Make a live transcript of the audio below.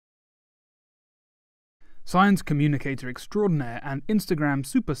Science communicator extraordinaire and Instagram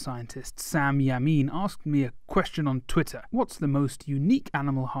super scientist Sam Yammine asked me a question on Twitter. What's the most unique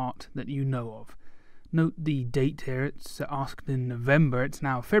animal heart that you know of? Note the date here, it's asked in November, it's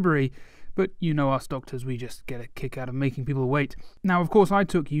now February, but you know us doctors, we just get a kick out of making people wait. Now, of course, I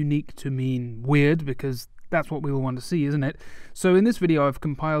took unique to mean weird, because that's what we all want to see, isn't it? So in this video I've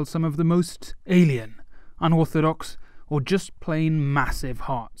compiled some of the most alien, unorthodox, or just plain massive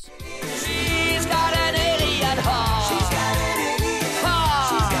hearts. She's got an alien heart. She's got an alien heart.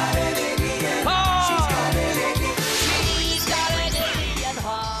 She's got an alien heart. She's got an alien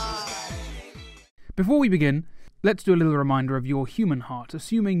heart. Before we begin, let's do a little reminder of your human heart,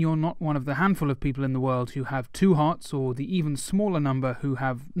 assuming you're not one of the handful of people in the world who have two hearts, or the even smaller number who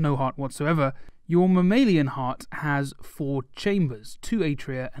have no heart whatsoever. Your mammalian heart has 4 chambers, 2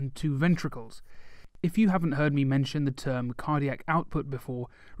 atria and 2 ventricles. If you haven't heard me mention the term cardiac output before,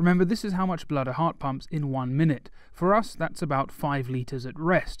 remember this is how much blood a heart pumps in 1 minute. For us, that's about 5 litres at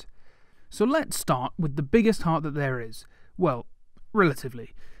rest. So let's start with the biggest heart that there is. Well,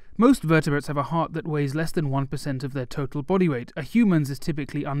 relatively. Most vertebrates have a heart that weighs less than 1% of their total body weight. A human's is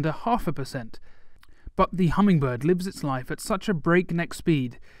typically under 0.5%. But the hummingbird lives its life at such a breakneck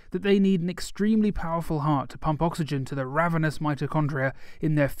speed that they need an extremely powerful heart to pump oxygen to the ravenous mitochondria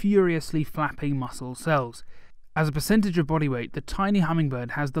in their furiously flapping muscle cells. As a percentage of body weight, the tiny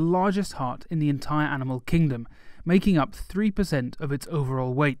hummingbird has the largest heart in the entire animal kingdom, making up 3% of its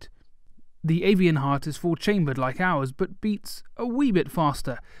overall weight. The avian heart is 4-chambered like ours, but beats a wee bit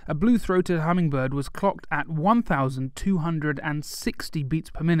faster. A blue-throated hummingbird was clocked at 1,260 beats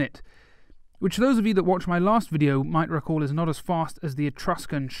per minute. Which those of you that watched my last video might recall is not as fast as the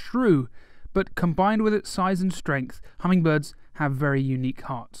Etruscan shrew, but combined with its size and strength, hummingbirds have very unique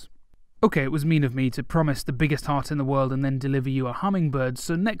hearts. Okay, it was mean of me to promise the biggest heart in the world and then deliver you a hummingbird,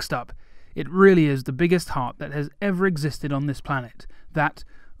 so next up, it really is the biggest heart that has ever existed on this planet, that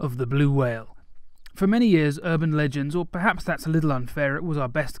of the blue whale. For many years, urban legends, or perhaps that's a little unfair, it was our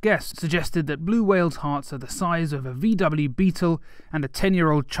best guess, suggested that blue whales' hearts are the size of a VW Beetle and a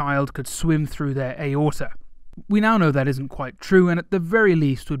 10-year-old child could swim through their aorta. We now know that isn't quite true, and at the very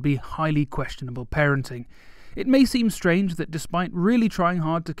least would be highly questionable parenting. It may seem strange that despite really trying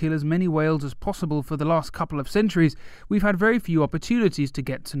hard to kill as many whales as possible for the last couple of centuries, we've had very few opportunities to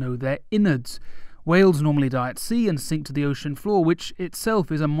get to know their innards. Whales normally die at sea and sink to the ocean floor, which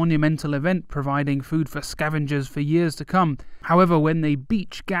itself is a monumental event providing food for scavengers for years to come. However, when they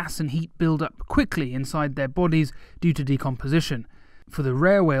beach, gas and heat build up quickly inside their bodies due to decomposition. For the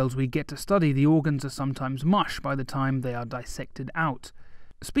rare whales we get to study, the organs are sometimes mush by the time they are dissected out.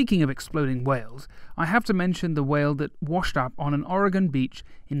 Speaking of exploding whales, I have to mention the whale that washed up on an Oregon beach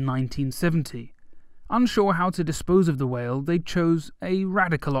in 1970. Unsure how to dispose of the whale, they chose a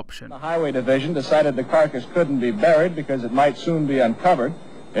radical option. The Highway Division decided the carcass couldn't be buried because it might soon be uncovered.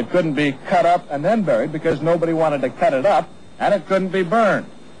 It couldn't be cut up and then buried because nobody wanted to cut it up, and it couldn't be burned.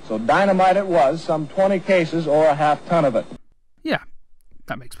 So dynamite it was, some 20 cases or a half ton of it. Yeah,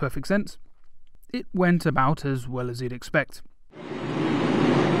 that makes perfect sense. It went about as well as you'd expect.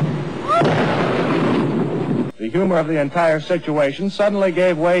 The humor of the entire situation suddenly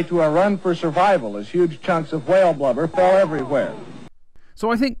gave way to a run for survival as huge chunks of whale blubber fell everywhere.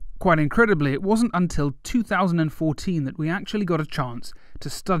 So I think, quite incredibly, it wasn't until 2014 that we actually got a chance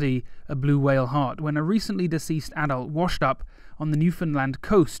to study a blue whale heart, when a recently deceased adult washed up on the Newfoundland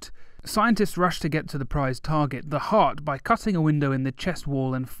coast. Scientists rushed to get to the prized target, the heart, by cutting a window in the chest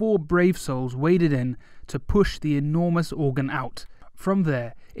wall, and 4 brave souls waded in to push the enormous organ out. From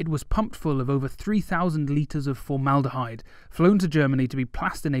there, it was pumped full of over 3,000 litres of formaldehyde, flown to Germany to be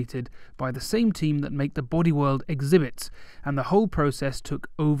plastinated by the same team that make the Body World exhibits, and the whole process took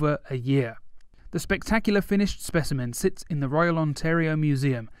over a year. The spectacular finished specimen sits in the Royal Ontario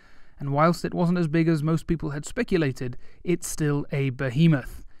Museum, and whilst it wasn't as big as most people had speculated, it's still a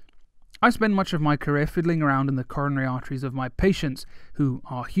behemoth. I spend much of my career fiddling around in the coronary arteries of my patients, who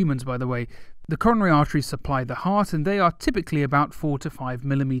are humans by the way. The coronary arteries supply the heart, and they are typically about 4 to 5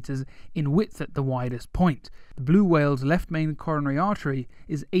 millimeters in width at the widest point. The blue whale's left main coronary artery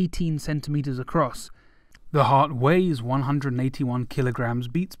is 18 centimeters across. The heart weighs 181 kilograms,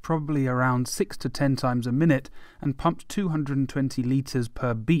 beats probably around 6 to 10 times a minute, and pumps 220 liters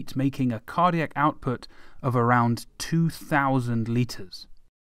per beat, making a cardiac output of around 2,000 liters.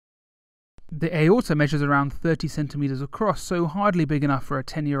 The aorta measures around 30 centimeters across, so hardly big enough for a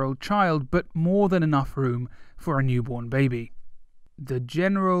 10-year-old child, but more than enough room for a newborn baby. The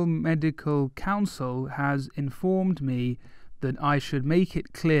General Medical Council has informed me that I should make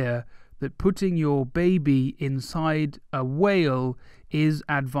it clear that putting your baby inside a whale is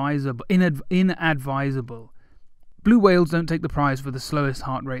inadvisable. Blue whales don't take the prize for the slowest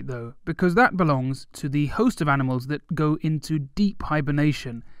heart rate though, because that belongs to the host of animals that go into deep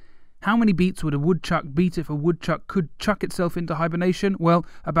hibernation. How many beats would a woodchuck beat if a woodchuck could chuck itself into hibernation? Well,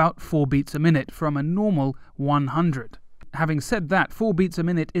 about 4 beats a minute from a normal 100. Having said that, 4 beats a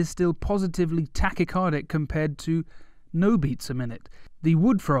minute is still positively tachycardic compared to no beats a minute. The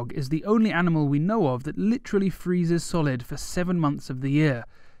wood frog is the only animal we know of that literally freezes solid for 7 months of the year.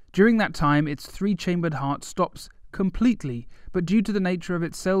 During that time, its 3-chambered heart stops completely, but due to the nature of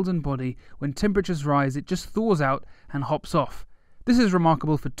its cells and body, when temperatures rise, it just thaws out and hops off. This is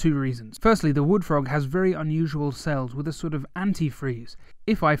remarkable for 2 reasons. Firstly, the wood frog has very unusual cells with a sort of antifreeze.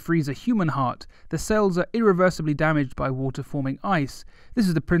 If I freeze a human heart, the cells are irreversibly damaged by water forming ice. This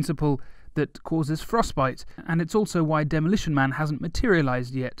is the principle that causes frostbite, and it's also why Demolition Man hasn't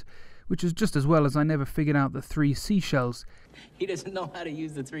materialized yet, which is just as well as I never figured out the 3 seashells. He doesn't know how to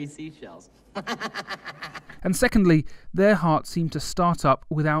use the 3 seashells. And secondly, their hearts seem to start up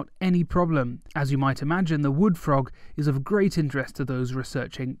without any problem. As you might imagine, the wood frog is of great interest to those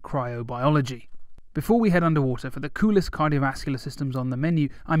researching cryobiology. Before we head underwater for the coolest cardiovascular systems on the menu,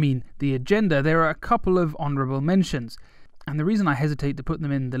 the agenda, there are a couple of honourable mentions. And the reason I hesitate to put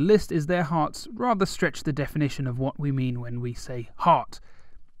them in the list is their hearts rather stretch the definition of what we mean when we say heart.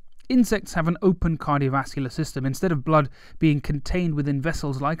 Insects have an open cardiovascular system. Instead of blood being contained within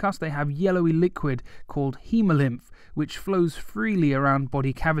vessels like us, they have yellowy liquid called hemolymph, which flows freely around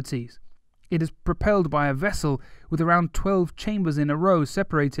body cavities. It is propelled by a vessel with around 12 chambers in a row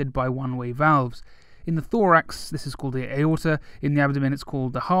separated by one-way valves. In the thorax, this is called the aorta. In the abdomen, it's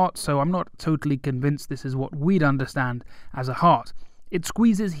called the heart, so I'm not totally convinced this is what we'd understand as a heart. It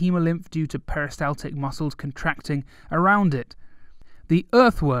squeezes hemolymph due to peristaltic muscles contracting around it. The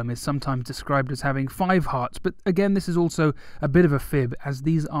earthworm is sometimes described as having 5 hearts, but again this is also a bit of a fib, as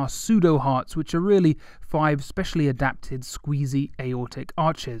these are pseudo-hearts, which are really 5 specially adapted squeezy aortic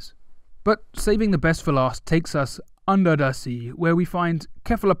arches. But saving the best for last takes us under the sea, where we find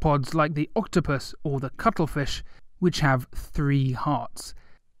cephalopods like the octopus or the cuttlefish, which have 3 hearts.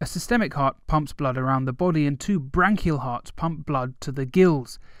 A systemic heart pumps blood around the body, and 2 branchial hearts pump blood to the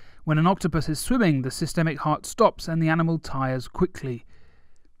gills. When an octopus is swimming, the systemic heart stops and the animal tires quickly.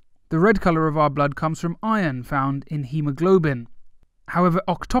 The red colour of our blood comes from iron found in hemoglobin. However,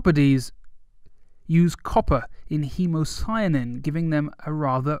 octopodes use copper in hemocyanin, giving them a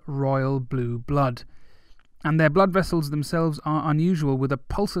rather royal blue blood. And their blood vessels themselves are unusual, with a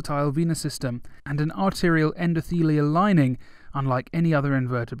pulsatile venous system and an arterial endothelial lining, unlike any other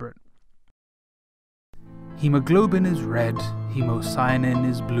invertebrate. Hemoglobin is red, hemocyanin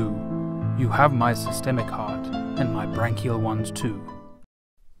is blue. You have my systemic heart, and my branchial ones too.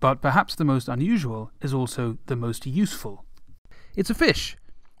 But perhaps the most unusual is also the most useful. It's a fish.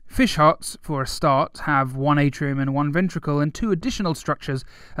 Fish hearts, for a start, have 1 atrium and 1 ventricle, and 2 additional structures,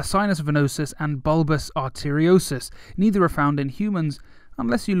 a sinus venosus and bulbus arteriosus. Neither are found in humans,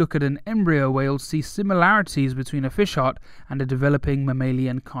 unless you look at an embryo where you'll see similarities between a fish heart and a developing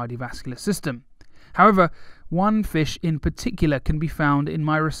mammalian cardiovascular system. However, one fish in particular can be found in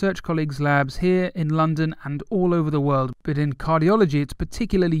my research colleagues' labs here in London and all over the world, but in cardiology it's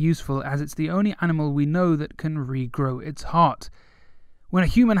particularly useful as it's the only animal we know that can regrow its heart. When a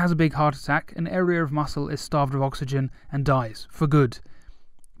human has a big heart attack, an area of muscle is starved of oxygen and dies, for good.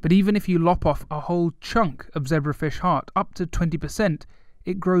 But even if you lop off a whole chunk of zebrafish heart, up to 20%,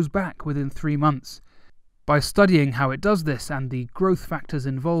 it grows back within 3 months. By studying how it does this and the growth factors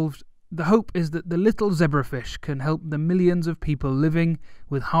involved, the hope is that the little zebrafish can help the millions of people living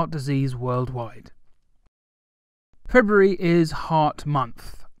with heart disease worldwide. February is Heart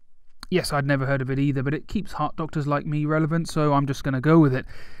Month. Yes, I'd never heard of it either, but it keeps heart doctors like me relevant, so I'm just going to go with it.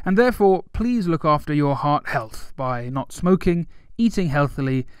 And therefore, please look after your heart health by not smoking, eating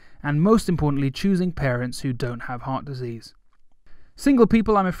healthily, and most importantly, choosing parents who don't have heart disease. Single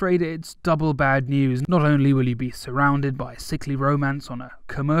people, I'm afraid it's double bad news. Not only will you be surrounded by sickly romance on a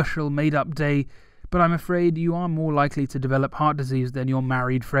commercial made-up day, but I'm afraid you are more likely to develop heart disease than your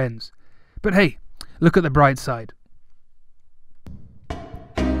married friends. But hey, look at the bright side.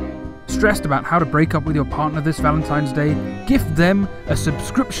 Stressed about how to break up with your partner this Valentine's Day? Gift them a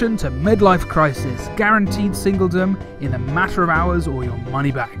subscription to Midlife Crisis, guaranteed singledom in a matter of hours or your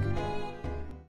money back.